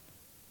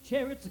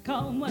chariots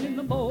coming in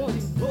the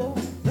morning. Oh,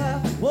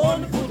 that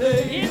wonderful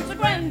day. It's a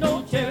grand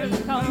old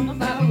chariot coming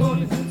by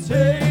rolling.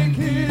 Take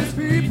his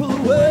people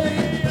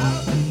away.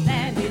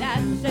 Standing at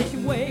the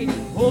station waiting.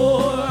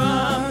 For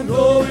I'm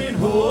going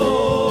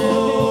home.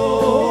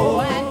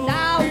 And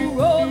now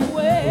roll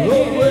away.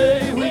 Roll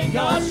away when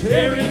God's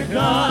chariot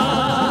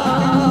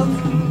comes.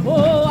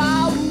 Oh,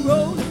 I'll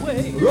roll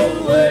away. Roll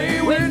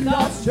away when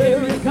God's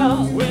chariot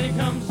comes. When it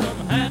comes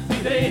some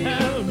happy day,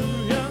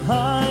 hallelujah.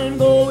 I'm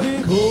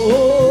going home.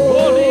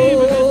 Oh,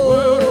 leaving this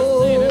world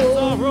of sin and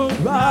sorrow.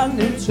 Riding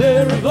in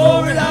chariot,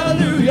 glory,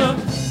 hallelujah.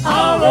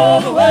 I'll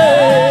roll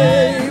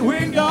away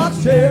when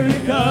God's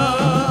chariot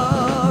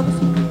comes.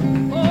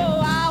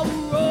 Oh, I'll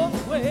roll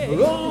away.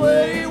 Roll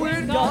away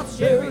when God's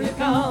chariot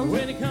comes.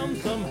 When it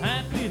comes some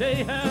happy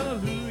day,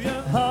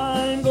 hallelujah.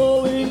 I'm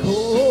going home.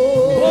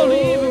 Oh,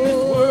 leaving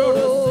this world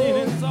of sin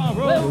and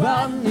sorrow. Well,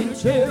 riding in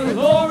chariot,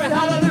 glory,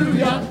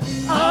 hallelujah.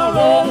 I'll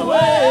roll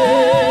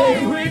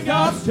away when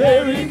God's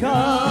chariot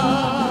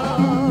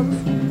comes.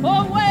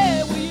 Oh,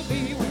 where will you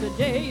be when the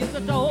day is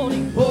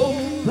dawning? Oh,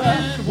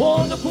 that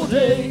wonderful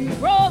day.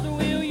 Brother,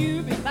 will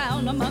you be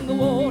found among the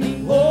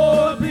warning?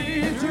 Or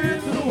be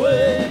drifting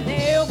away.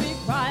 They'll be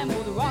crying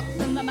for the rocks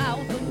and the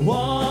mountains.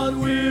 What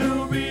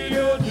will be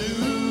your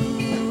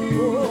doom?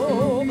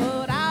 Oh,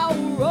 but I'll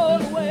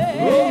roll away.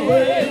 Roll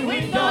away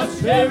when God's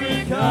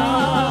chariot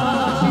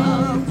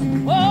comes.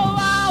 Oh,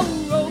 I'll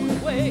roll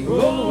away.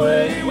 Roll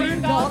away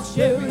when God's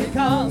chariot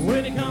comes.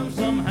 When it comes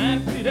some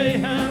happy day,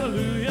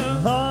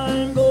 hallelujah.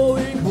 I'm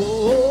going home.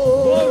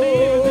 Oh,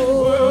 leaving this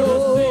world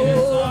of sin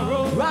and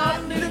sorrow.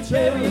 Riding in a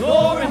chariot,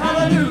 glory,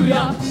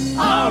 hallelujah.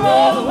 I'll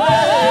roll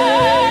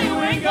away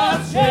when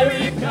God's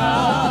chariot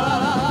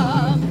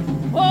comes.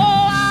 Oh,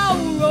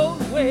 I'll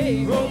roll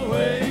away. Roll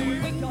away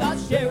When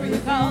God's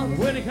chariot comes.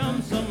 when it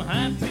comes some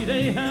happy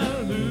day,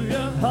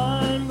 hallelujah.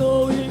 I'm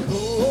going home.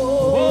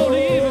 Oh,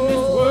 leaving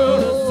this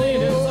world of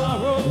sin and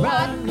sorrow.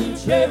 Riding in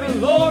chariot,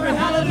 glory,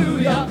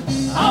 hallelujah.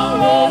 I'll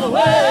roll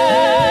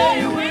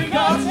away when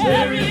God's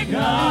chariot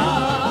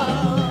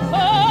comes. Oh,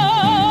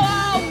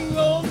 I'll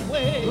roll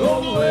away.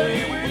 Roll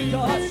away when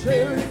God's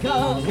chariot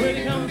comes. When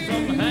it comes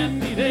some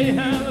happy day,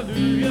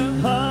 hallelujah.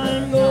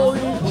 I'm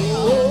going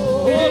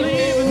Oh, home.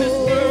 leaving this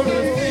world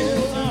of sin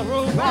and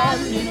sorrow.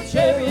 Riding in a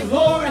chariot,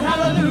 glory,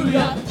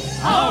 hallelujah.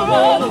 I'll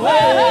roll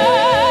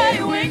away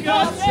when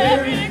God's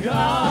chariot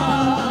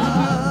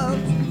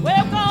comes.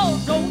 Well,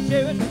 God's old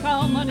chariot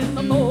coming in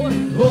the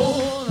morning.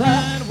 Oh,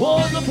 that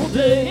wonderful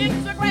day.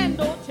 It's a grand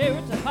old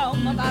chariot to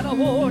come about a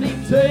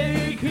warning.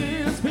 Take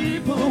his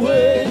people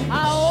away.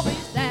 I'll be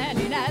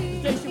standing at the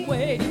station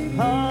waiting.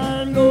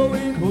 I'm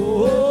going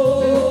home.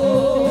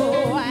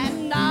 Oh,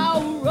 and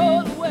I'll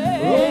roll away.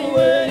 Roll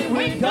away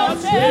when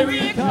God's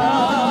chariot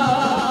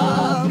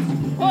comes.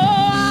 Oh,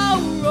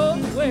 I'll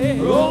roll away.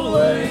 Roll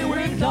away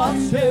when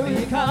God's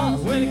chariot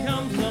comes. When it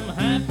comes some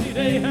happy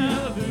day,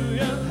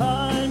 hallelujah.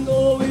 I'm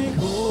going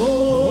home.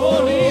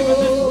 Oh, leaving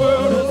this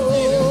world of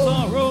sin and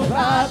sorrow.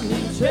 Riding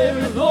in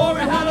chariot,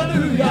 glory,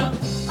 hallelujah.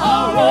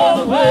 I'll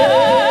roll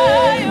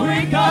away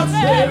when God's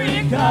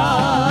chariot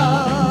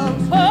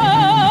comes. Oh,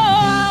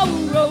 I'll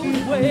roll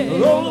away.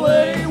 Roll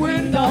away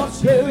when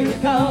God's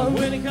chariot comes.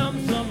 When it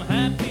comes some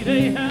happy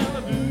day,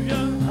 hallelujah.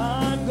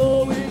 I'm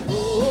going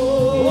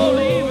Oh, home.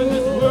 leaving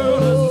this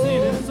world of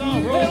sin and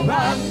sorrow.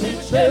 Riding in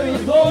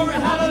chariot, glory,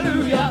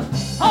 hallelujah.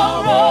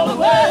 I'll roll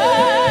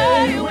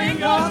away when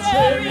God's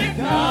chariot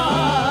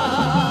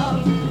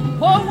comes.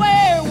 Oh,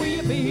 where will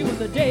you be when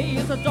the day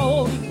is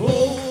dawning?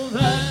 Oh,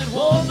 that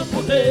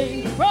wonderful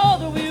day.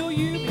 Brother, will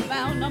you be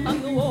found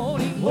among the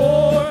warning?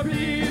 Or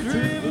be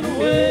driven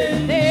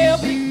away.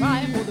 They'll be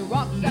crying for the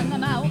rocks and the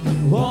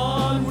mountains.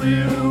 What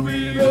will be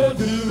your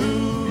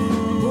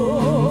doom?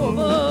 Oh,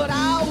 but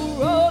I'll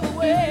roll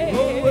away.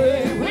 Roll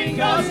away when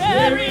God's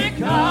chariot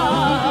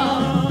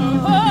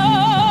comes. Oh,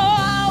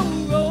 I'll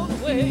roll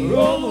away.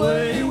 Roll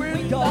away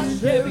when God's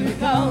chariot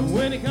comes.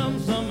 When it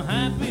comes some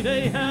happy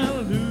day,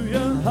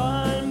 hallelujah.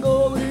 I'm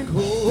going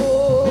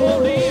Oh,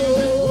 home. leaving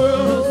this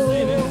world of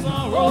sin and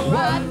sorrow.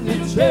 Riding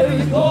in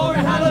chariot, glory,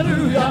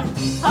 hallelujah.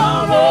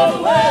 I'll roll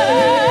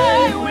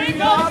away when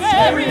God's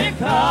chariot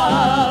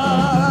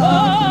comes.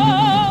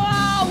 Oh,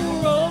 I'll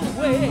roll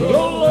away.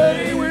 Roll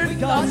away when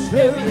God's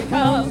chariot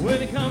comes.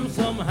 When it comes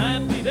some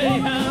happy day,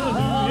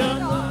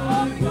 hallelujah.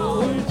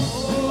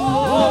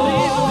 Oh,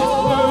 leaving this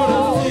world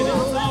of sin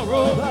and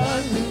sorrow.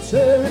 riding in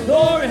chariot,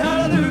 glory,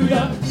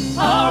 hallelujah.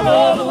 I'll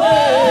roll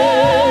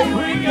away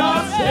when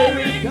God's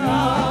chariot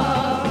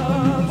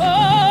comes.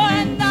 Oh,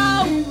 and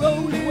I'll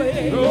roll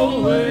away.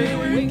 Roll away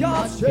when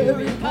God's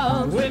chariot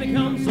comes. When it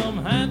comes some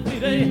happy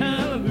day,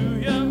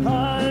 hallelujah.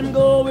 I'm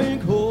going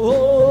home.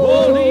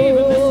 Oh,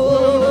 leaving this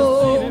world of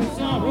sin and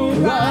sorrow.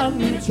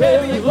 Riding in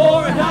chariot,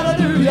 glory,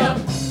 hallelujah.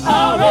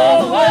 I'll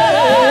roll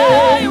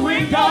away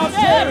when God's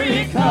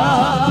chariot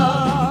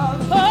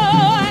comes.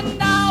 Oh,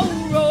 and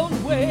I'll roll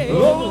away.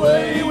 Roll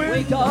away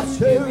when God's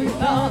chariot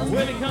comes.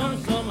 When it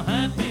comes some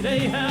happy day,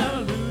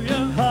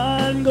 hallelujah.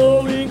 I'm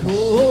going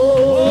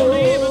Oh, home.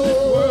 leaving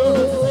this world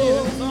of sin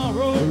and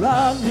sorrow.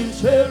 Riding in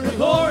chariot,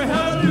 glory,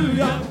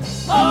 hallelujah.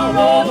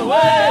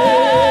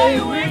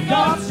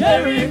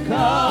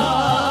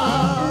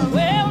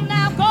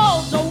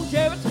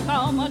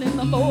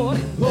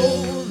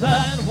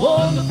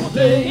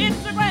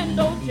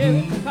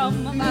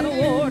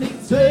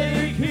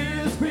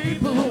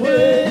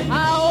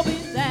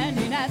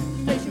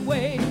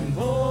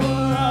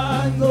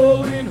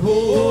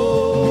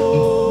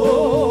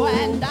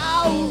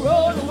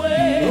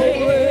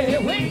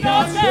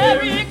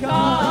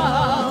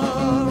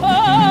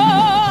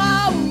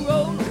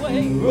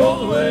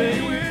 roll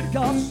away. When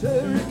God's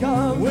chariot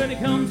comes, When it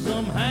comes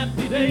some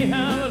happy day,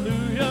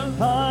 hallelujah.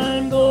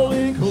 I'm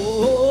going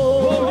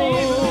Oh,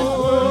 leaving this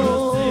world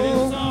of sin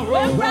and sorrow.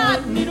 We're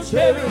riding in a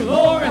chariot,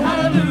 glory,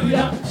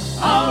 hallelujah.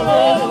 I'll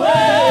roll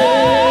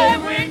away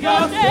when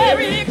God's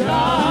chariot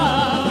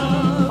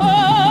comes. Oh,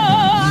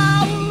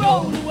 I'll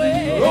roll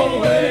away. Roll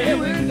away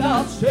when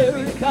God's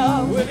chariot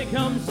comes. when it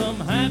comes some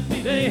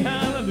happy day,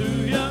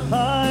 hallelujah.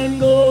 I'm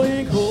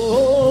going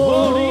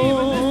Oh,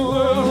 leaving this home.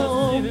 world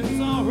of sin and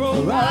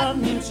sorrow.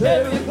 Riding in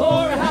Chariot,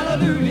 glory,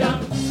 hallelujah.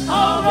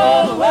 I'll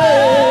roll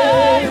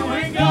away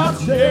when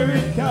God's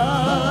chariot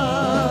comes.